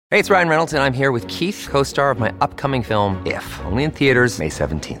Hey, it's Ryan Reynolds, and I'm here with Keith, co-star of my upcoming film, If, only in theaters May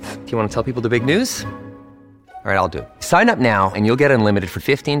 17th. Do you want to tell people the big news? All right, I'll do it. Sign up now and you'll get unlimited for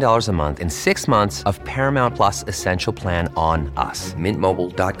 $15 a month and 6 months of Paramount Plus Essential Plan on us.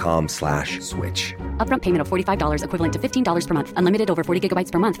 MintMobile.com/switch. Upfront payment of $45 equivalent to $15 per month. Unlimited over 40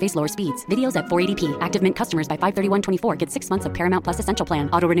 gigabytes per month. Face lower speeds. Videos at 480p. Active Mint customers by 531.24 get 6 months of Paramount Plus Essential Plan.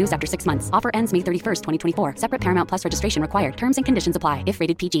 Auto renews after 6 months. Offer ends May 31st, 2024. Separate Paramount Plus registration required. Terms and conditions apply if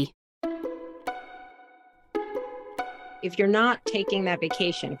rated PG. If you're not taking that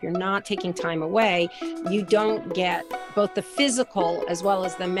vacation, if you're not taking time away, you don't get both the physical as well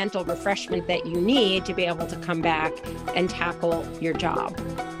as the mental refreshment that you need to be able to come back and tackle your job.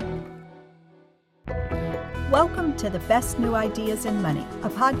 Welcome to the Best New Ideas in Money, a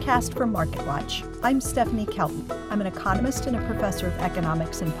podcast from MarketWatch. I'm Stephanie Kelton. I'm an economist and a professor of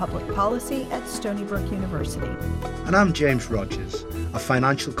economics and public policy at Stony Brook University. And I'm James Rogers, a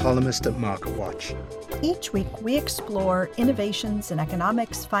financial columnist at MarketWatch. Each week, we explore innovations in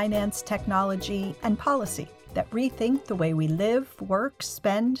economics, finance, technology, and policy that rethink the way we live, work,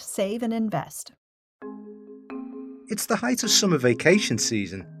 spend, save, and invest. It's the height of summer vacation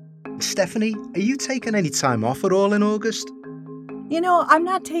season. Stephanie, are you taking any time off at all in August? You know, I'm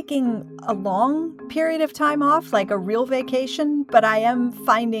not taking a long period of time off, like a real vacation, but I am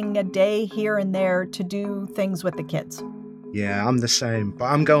finding a day here and there to do things with the kids. Yeah, I'm the same, but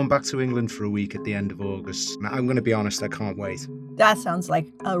I'm going back to England for a week at the end of August. I'm going to be honest, I can't wait. That sounds like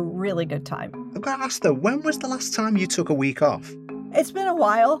a really good time. I've got to ask though, when was the last time you took a week off? It's been a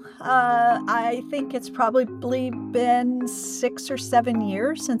while. I think it's probably been 6 or 7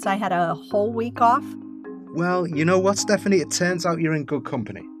 years since I had a whole week off. Well, you know what, Stephanie? It turns out you're in good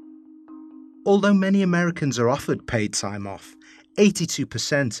company. Although many Americans are offered paid time off,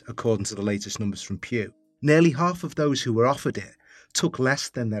 82% according to the latest numbers from Pew, nearly half of those who were offered it took less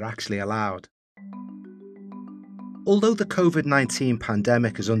than they're actually allowed. Although the COVID-19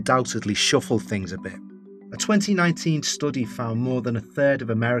 pandemic has undoubtedly shuffled things a bit, a 2019 study found more than a third of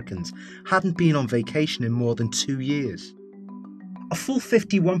Americans hadn't been on vacation in more than 2 years. A full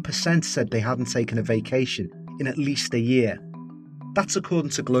 51% said they hadn't taken a vacation in at least a year. That's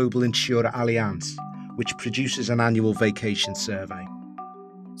according to global insurer Allianz, which produces an annual vacation survey.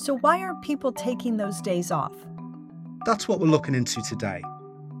 So why aren't people taking those days off? That's what we're looking into today.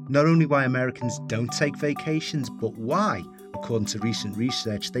 Not only why Americans don't take vacations, but why, according to recent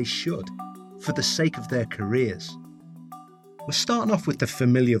research, they should, for the sake of their careers. We're starting off with the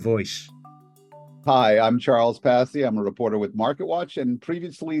familiar voice. Hi, I'm Charles Passy. I'm a reporter with MarketWatch and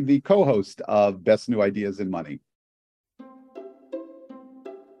previously the co-host of Best New Ideas in Money.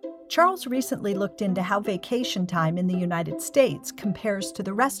 Charles recently looked into how vacation time in the United States compares to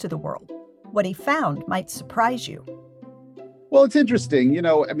the rest of the world. What he found might surprise you. Well, it's interesting.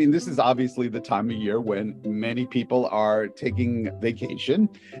 This is obviously the time of year when many people are taking vacation.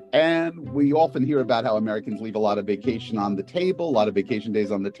 And we often hear about how Americans leave a lot of vacation on the table, a lot of vacation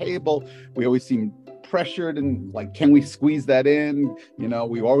days on the table. We always seem pressured and like, can we squeeze that in?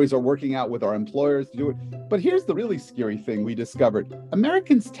 We always are working out with our employers to do it. But here's the really scary thing we discovered.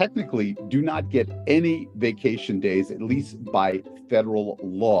 Americans technically do not get any vacation days, at least by federal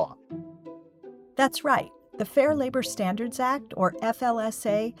law. That's right. The Fair Labor Standards Act, or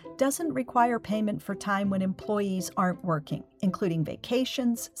FLSA, doesn't require payment for time when employees aren't working, including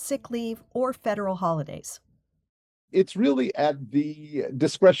vacations, sick leave, or federal holidays. It's really at the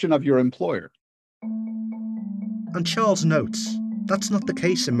discretion of your employer. And Charles notes, that's not the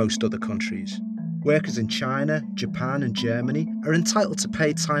case in most other countries. Workers in China, Japan, and Germany are entitled to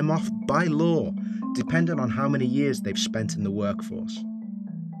paid time off by law, depending on how many years they've spent in the workforce.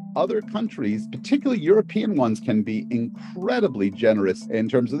 Other countries, particularly European ones, can be incredibly generous in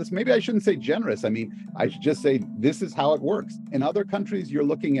terms of this. Maybe I shouldn't say generous. I should just say this is how it works. In other countries, you're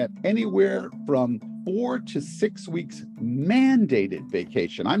looking at anywhere from 4 to 6 weeks mandated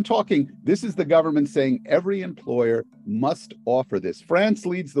vacation. I'm talking, this is the government saying every employer must offer this. France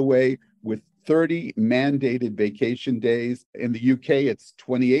leads the way with 30 mandated vacation days. In the UK, it's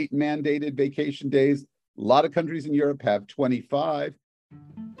 28 mandated vacation days. A lot of countries in Europe have 25.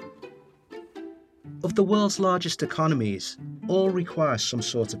 Of the world's largest economies, all require some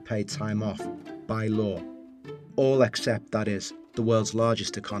sort of paid time off by law. All except, that is, the world's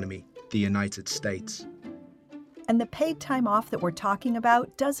largest economy, the United States. And the paid time off that we're talking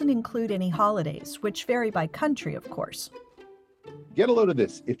about doesn't include any holidays, which vary by country, of course. Get a load of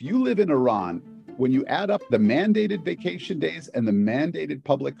this. If you live in Iran, when you add up the mandated vacation days and the mandated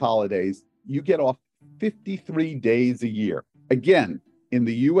public holidays, you get off 53 days a year. Again, in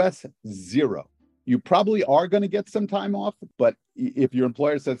the US, 0. You probably are going to get some time off, but if your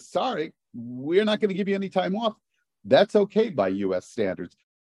employer says, sorry, we're not going to give you any time off, that's okay by US standards.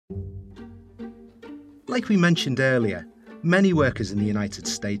 Like we mentioned earlier, many workers in the United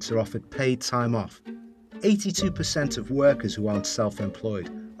States are offered paid time off. 82% of workers who aren't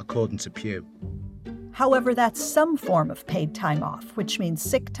self-employed, according to Pew. However, that's some form of paid time off, which means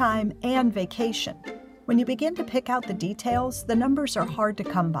sick time and vacation. When you begin to pick out the details, the numbers are hard to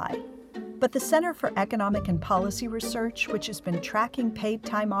come by. But the Center for Economic and Policy Research, which has been tracking paid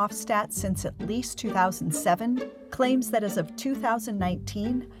time off stats since at least 2007, claims that as of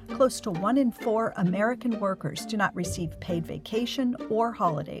 2019, close to 1 in 4 American workers do not receive paid vacation or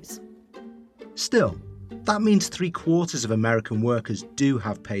holidays. Still, that means 3/4 of American workers do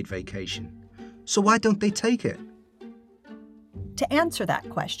have paid vacation. So why don't they take it? To answer that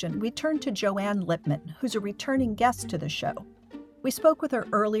question, we turn to Joanne Lipman, who's a returning guest to the show. We spoke with her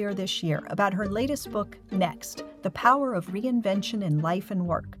earlier this year about her latest book, Next, The Power of Reinvention in Life and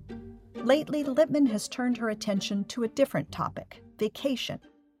Work. Lately, Lipman has turned her attention to a different topic, vacation.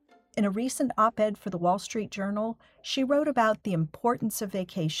 In a recent op-ed for the Wall Street Journal, she wrote about the importance of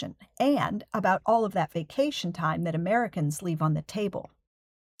vacation and about all of that vacation time that Americans leave on the table.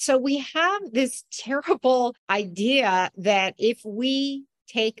 So we have this terrible idea that if we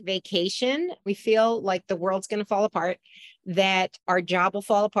take vacation, we feel like the world's going to fall apart, that our job will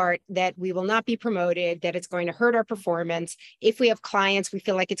fall apart, that we will not be promoted, that it's going to hurt our performance. If we have clients, we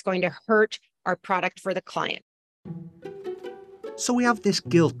feel like it's going to hurt our product for the client. So we have this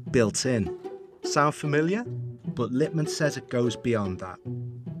guilt built in. Sound familiar? But Lipman says it goes beyond that.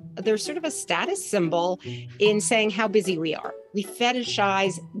 There's sort of a status symbol in saying how busy we are. We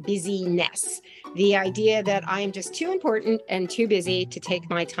fetishize busyness, the idea that I am just too important and too busy to take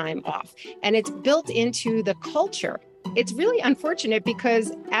my time off. And it's built into the culture. It's really unfortunate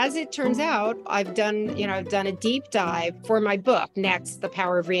because, as it turns out, I've done a deep dive for my book, Next, The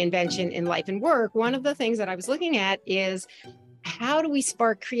Power of Reinvention in Life and Work. One of the things that I was looking at is how do we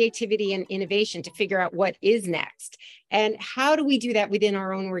spark creativity and innovation to figure out what is next? And how do we do that within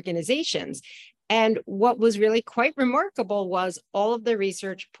our own organizations? And what was really quite remarkable was all of the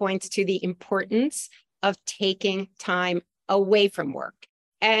research points to the importance of taking time away from work.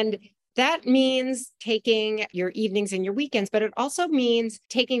 And that means taking your evenings and your weekends, but it also means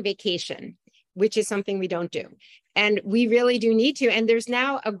taking vacation, which is something we don't do. And we really do need to. And there's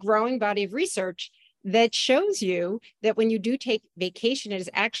now a growing body of research that shows you that when you do take vacation, it is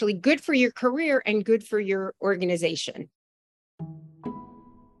actually good for your career and good for your organization.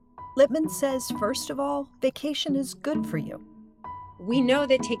 Lipman says, first of all, vacation is good for you. We know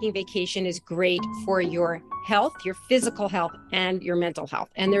that taking vacation is great for your health, your physical health, and your mental health.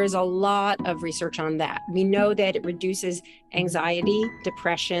 And there is a lot of research on that. We know that it reduces anxiety,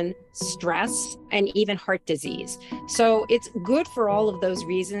 depression, stress, and even heart disease. So it's good for all of those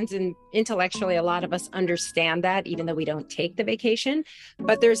reasons. And intellectually, a lot of us understand that, even though we don't take the vacation.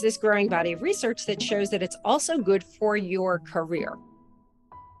 But there's this growing body of research that shows that it's also good for your career.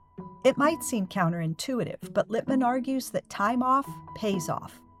 It might seem counterintuitive, but Lipman argues that time off pays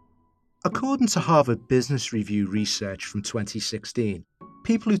off. According to Harvard Business Review research from 2016,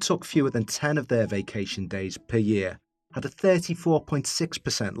 people who took fewer than 10 of their vacation days per year had a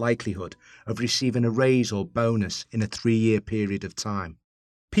 34.6% likelihood of receiving a raise or bonus in a 3-year period of time.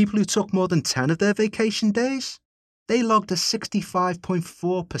 People who took more than 10 of their vacation days, they logged a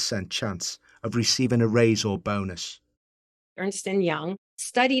 65.4% chance of receiving a raise or bonus. Ernst & Young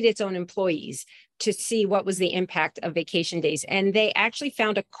studied its own employees to see what was the impact of vacation days. And they actually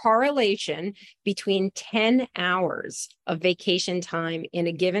found a correlation between 10 hours of vacation time in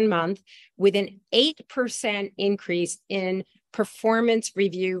a given month with an 8% increase in performance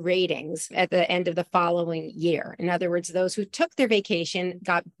review ratings at the end of the following year. In other words, those who took their vacation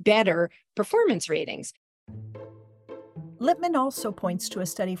got better performance ratings. Lipman also points to a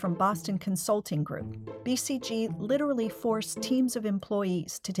study from Boston Consulting Group. BCG literally forced teams of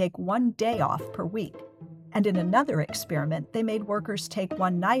employees to take 1 day off per week. And in another experiment, they made workers take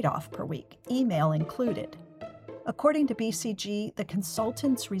 1 night off per week, email included. According to BCG, the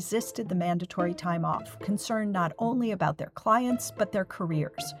consultants resisted the mandatory time off, concerned not only about their clients, but their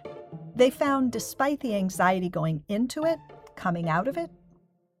careers. They found, despite the anxiety going into it, coming out of it,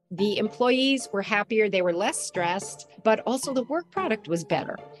 the employees were happier, they were less stressed, but also the work product was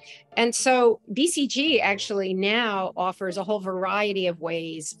better. And so BCG actually now offers a whole variety of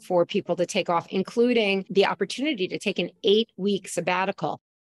ways for people to take off, including the opportunity to take an 8-week sabbatical.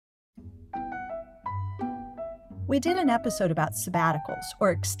 We did an episode about sabbaticals,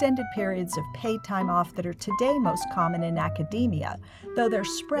 or extended periods of paid time off that are today most common in academia, though they're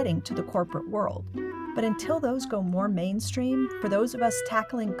spreading to the corporate world. But until those go more mainstream, for those of us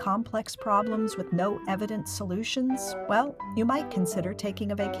tackling complex problems with no evident solutions, well, you might consider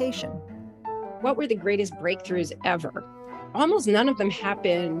taking a vacation. What were the greatest breakthroughs ever? Almost none of them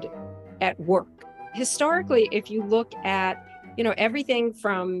happened at work. Historically, if you look at, everything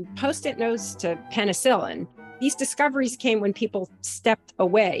from Post-it notes to penicillin, these discoveries came when people stepped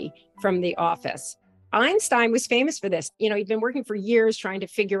away from the office. Einstein was famous for this. He'd been working for years trying to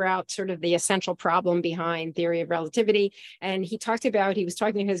figure out sort of the essential problem behind theory of relativity. And he was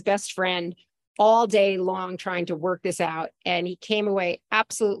talking to his best friend all day long trying to work this out. And he came away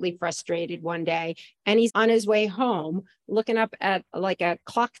absolutely frustrated one day. And he's on his way home looking up at like a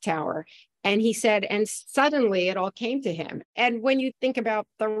clock tower. And he said, and suddenly it all came to him. And when you think about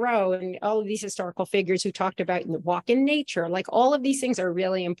Thoreau and all of these historical figures who talked about walk in nature, like all of these things are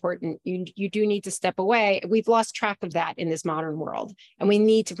really important. You do need to step away. We've lost track of that in this modern world, and we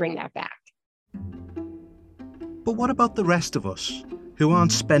need to bring that back. But what about the rest of us who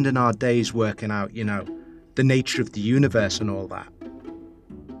aren't spending our days working out, the nature of the universe and all that?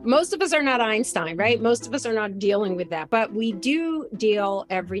 Most of us are not Einstein, right? Most of us are not dealing with that, but we do deal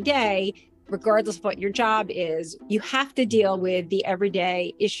every day. Regardless of what your job is, you have to deal with the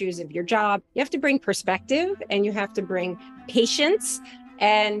everyday issues of your job. You have to bring perspective, and you have to bring patience,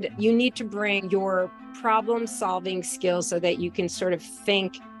 and you need to bring your problem-solving skills so that you can sort of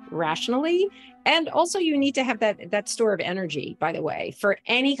think rationally. And also you need to have that store of energy, by the way, for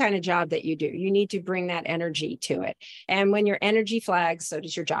any kind of job that you do. You need to bring that energy to it. And when your energy flags, so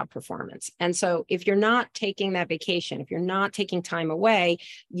does your job performance. And so if you're not taking that vacation, if you're not taking time away,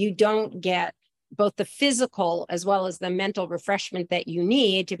 you don't get both the physical as well as the mental refreshment that you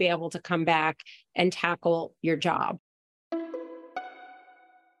need to be able to come back and tackle your job.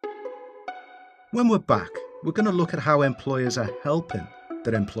 When we're back, we're going to look at how employers are helping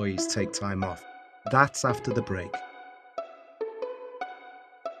their employees take time off. That's after the break.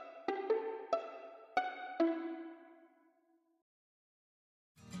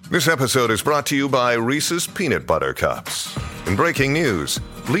 This episode is brought to you by Reese's Peanut Butter Cups. In breaking news,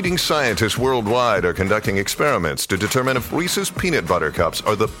 leading scientists worldwide are conducting experiments to determine if Reese's Peanut Butter Cups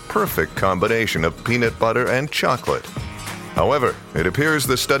are the perfect combination of peanut butter and chocolate. However, it appears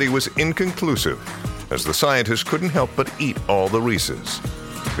the study was inconclusive, as the scientists couldn't help but eat all the Reese's.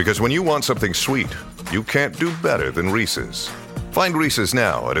 Because when you want something sweet, you can't do better than Reese's. Find Reese's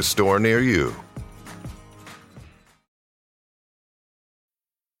now at a store near you.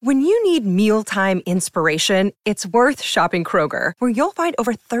 When you need mealtime inspiration, it's worth shopping Kroger, where you'll find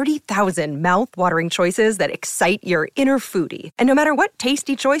over 30,000 mouth-watering choices that excite your inner foodie. And no matter what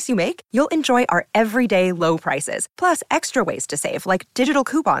tasty choice you make, you'll enjoy our everyday low prices, plus extra ways to save, like digital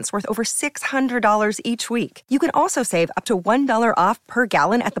coupons worth over $600 each week. You can also save up to $1 off per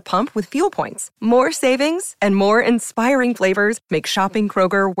gallon at the pump with fuel points. More savings and more inspiring flavors make shopping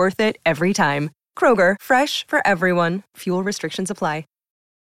Kroger worth it every time. Kroger, fresh for everyone. Fuel restrictions apply.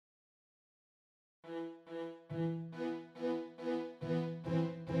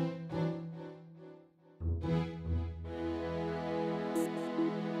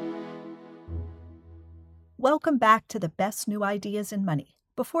 Welcome back to the best new ideas in money.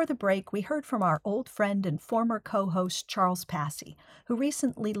 Before the break, we heard from our old friend and former co-host Charles Passy, who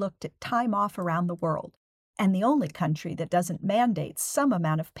recently looked at time off around the world, and the only country that doesn't mandate some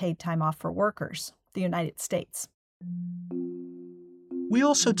amount of paid time off for workers, the United States. We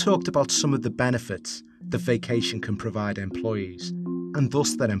also talked about some of the benefits that vacation can provide employees, and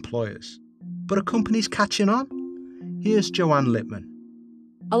thus their employers. But are companies catching on? Here's Joanne Lippman.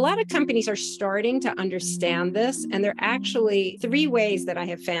 A lot of companies are starting to understand this, and there are actually 3 ways that I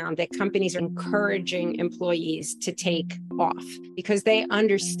have found that companies are encouraging employees to take off, because they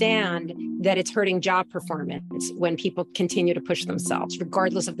understand that it's hurting job performance when people continue to push themselves,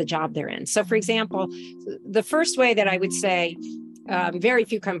 regardless of the job they're in. So, for example, the first way that I would say, very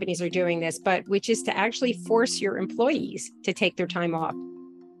few companies are doing this, but which is to actually force your employees to take their time off.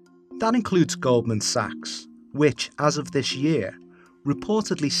 That includes Goldman Sachs, which, as of this year,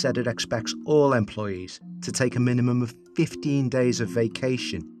 reportedly said it expects all employees to take a minimum of 15 days of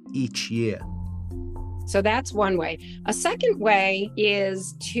vacation each year. So that's one way. A second way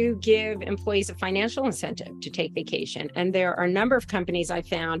is to give employees a financial incentive to take vacation. And there are a number of companies I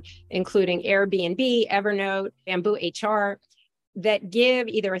found, including Airbnb, Evernote, Bamboo HR, that give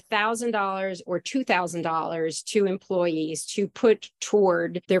either $1,000 or $2,000 to employees to put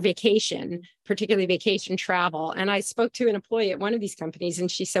toward their vacation, particularly vacation travel. And I spoke to an employee at one of these companies,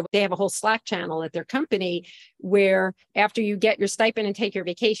 and she said they have a whole Slack channel at their company where after you get your stipend and take your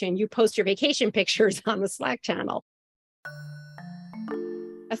vacation, you post your vacation pictures on the Slack channel.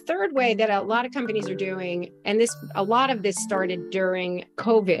 A third way that a lot of companies are doing, and a lot of this started during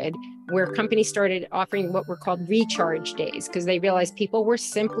COVID, where companies started offering what were called recharge days because they realized people were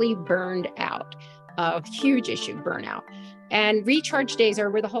simply burned out, a huge issue, burnout. And recharge days are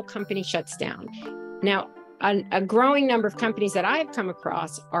where the whole company shuts down. Now, a growing number of companies that I've come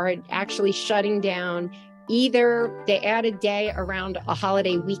across are actually shutting down. Either they add a day around a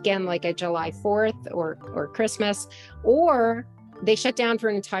holiday weekend like a July 4th or Christmas, or they shut down for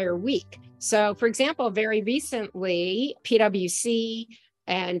an entire week. So, for example, very recently, PwC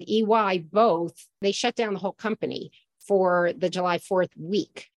and EY both, they shut down the whole company for the July 4th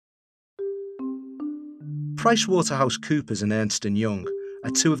week. PricewaterhouseCoopers and Ernst & Young are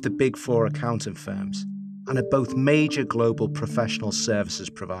two of the big four accounting firms and are both major global professional services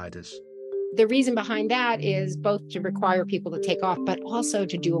providers. The reason behind that is both to require people to take off, but also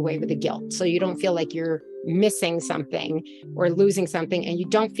to do away with the guilt. So you don't feel like you're missing something or losing something, and you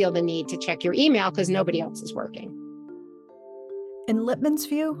don't feel the need to check your email because nobody else is working. In Lippman's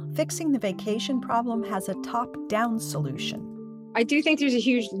view, fixing the vacation problem has a top-down solution. I do think there's a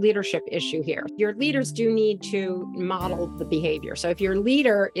huge leadership issue here. Your leaders do need to model the behavior. So if your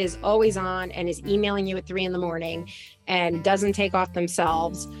leader is always on and is emailing you at 3 a.m. and doesn't take off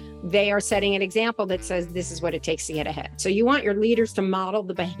themselves, they are setting an example that says this is what it takes to get ahead. So you want your leaders to model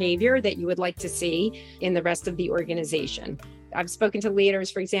the behavior that you would like to see in the rest of the organization. I've spoken to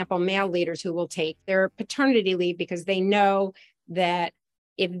leaders, for example, male leaders who will take their paternity leave because they know that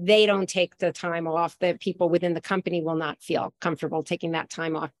if they don't take the time off, that people within the company will not feel comfortable taking that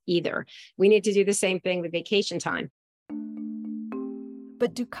time off either. We need to do the same thing with vacation time.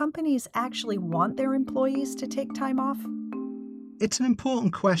 But do companies actually want their employees to take time off? It's an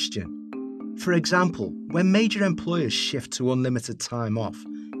important question. For example, when major employers shift to unlimited time off,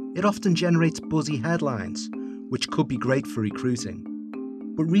 it often generates buzzy headlines, which could be great for recruiting.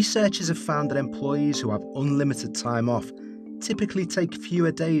 But researchers have found that employees who have unlimited time off typically take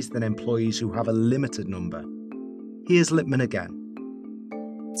fewer days than employees who have a limited number. Here's Lippman again.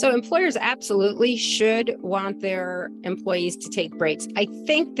 So employers absolutely should want their employees to take breaks. I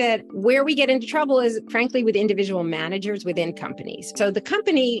think that where we get into trouble is, frankly, with individual managers within companies. So the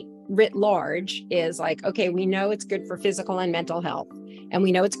company writ large is like, okay, we know it's good for physical and mental health, and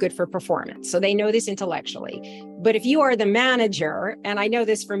we know it's good for performance. So they know this intellectually. But if you are the manager, and I know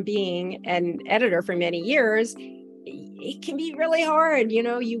this from being an editor for many years, it can be really hard. You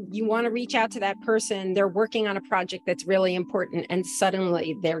know, you want to reach out to that person. They're working on a project that's really important, and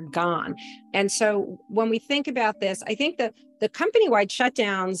suddenly they're gone. And so when we think about this, I think that the company-wide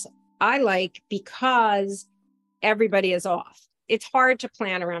shutdowns I like because everybody is off. It's hard to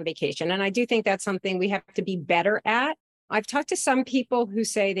plan around vacation. And I do think that's something we have to be better at. I've talked to some people who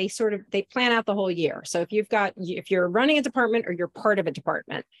say they plan out the whole year. So if you're running a department or you're part of a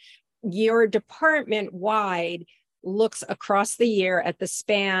department, your department-wide looks across the year at the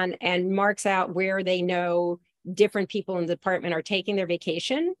span and marks out where they know different people in the department are taking their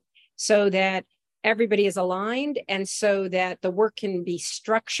vacation so that everybody is aligned and so that the work can be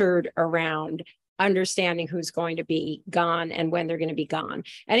structured around understanding who's going to be gone and when they're going to be gone.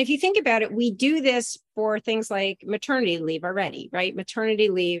 And if you think about it, we do this for things like maternity leave already, right? Maternity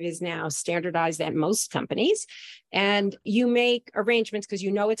leave is now standardized at most companies, and you make arrangements because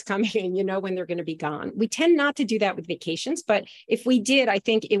you know it's coming and you know when they're going to be gone. We tend not to do that with vacations, but if we did, I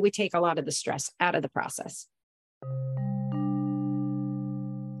think it would take a lot of the stress out of the process.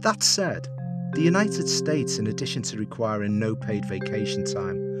 That said, the United States, in addition to requiring no paid vacation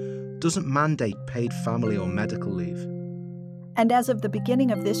time, doesn't mandate paid family or medical leave. And as of the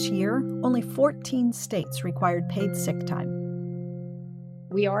beginning of this year, only 14 states required paid sick time.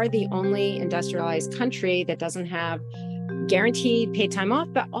 We are the only industrialized country that doesn't have guaranteed paid time off,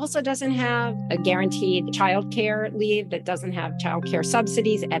 but also doesn't have a guaranteed childcare leave, that doesn't have childcare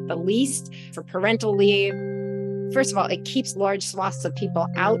subsidies at the least for parental leave. First of all, it keeps large swaths of people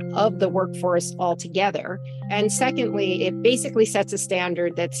out of the workforce altogether. And secondly, it basically sets a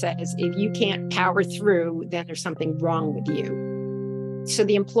standard that says if you can't power through, then there's something wrong with you. So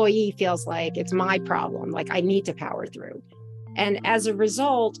the employee feels like it's my problem, like I need to power through. And as a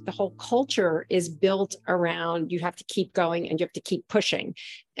result, the whole culture is built around you have to keep going and you have to keep pushing.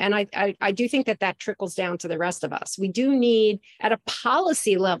 And I do think that trickles down to the rest of us. We do need, at a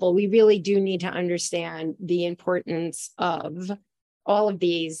policy level, we really do need to understand the importance of all of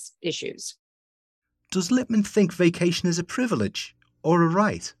these issues. Does Lippman think vacation is a privilege or a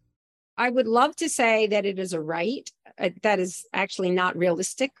right? I would love to say that it is a right. That is actually not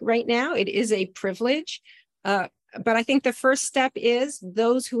realistic right now. It is a privilege. But I think the first step is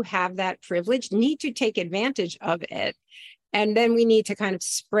those who have that privilege need to take advantage of it. And then we need to kind of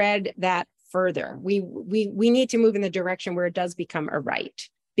spread that further. We need to move in the direction where it does become a right,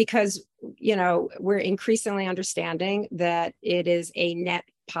 because, we're increasingly understanding that it is a net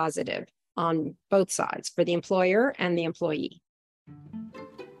positive on both sides for the employer and the employee.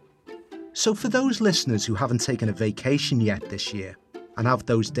 So for those listeners who haven't taken a vacation yet this year and have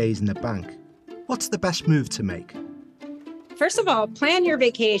those days in the bank, what's the best move to make? First of all, plan your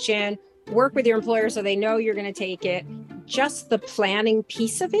vacation, work with your employer so they know you're going to take it. Just the planning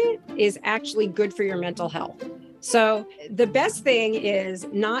piece of it is actually good for your mental health. So the best thing is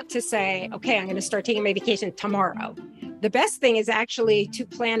not to say, okay, I'm going to start taking my vacation tomorrow. The best thing is actually to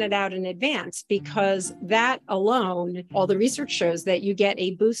plan it out in advance, because that alone, all the research shows that you get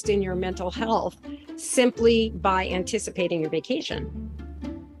a boost in your mental health simply by anticipating your vacation.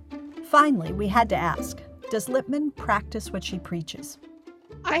 Finally, we had to ask, does Lippman practice what she preaches?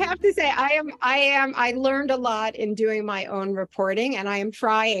 I have to say, I learned a lot in doing my own reporting, and I am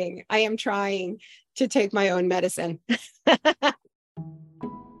trying to take my own medicine.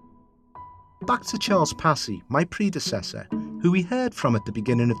 Back to Charles Passy, my predecessor, who we heard from at the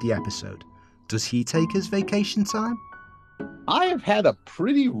beginning of the episode. Does he take his vacation time? I have had a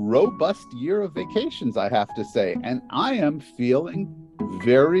pretty robust year of vacations, I have to say, and I am feeling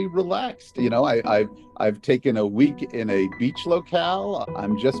very relaxed. I've taken a week in a beach locale.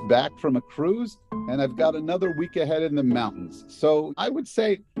 I'm just back from a cruise, and I've got another week ahead in the mountains. So I would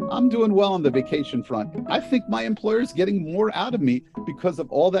say I'm doing well on the vacation front. I think my employer's getting more out of me because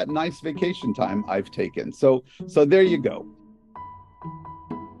of all that nice vacation time I've taken. So there you go.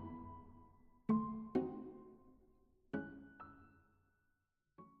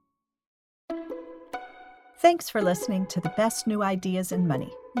 Thanks for listening to the Best New Ideas in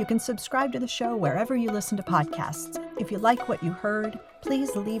Money. You can subscribe to the show wherever you listen to podcasts. If you like what you heard,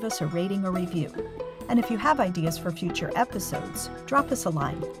 please leave us a rating or review. And if you have ideas for future episodes, drop us a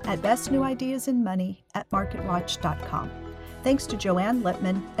line at bestnewideasinmoney@marketwatch.com. Thanks to Joanne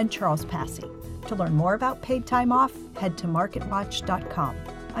Lippman and Charles Passy. To learn more about paid time off, head to marketwatch.com.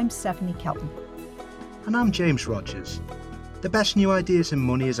 I'm Stephanie Kelton. And I'm James Rogers. The Best New Ideas in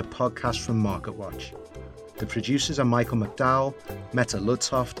Money is a podcast from MarketWatch. The producers are Michael McDowell, Meta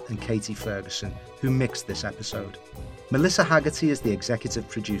Ludtoft and Katie Ferguson, who mixed this episode. Melissa Haggerty is the executive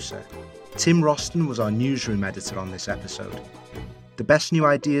producer. Tim Roston was our newsroom editor on this episode. The Best New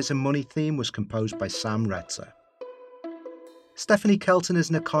Ideas in Money theme was composed by Sam Retzer. Stephanie Kelton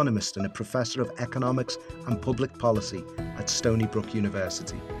is an economist and a professor of economics and public policy at Stony Brook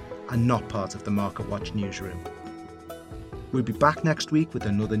University, and not part of the MarketWatch newsroom. We'll be back next week with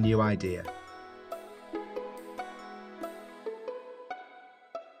another new idea.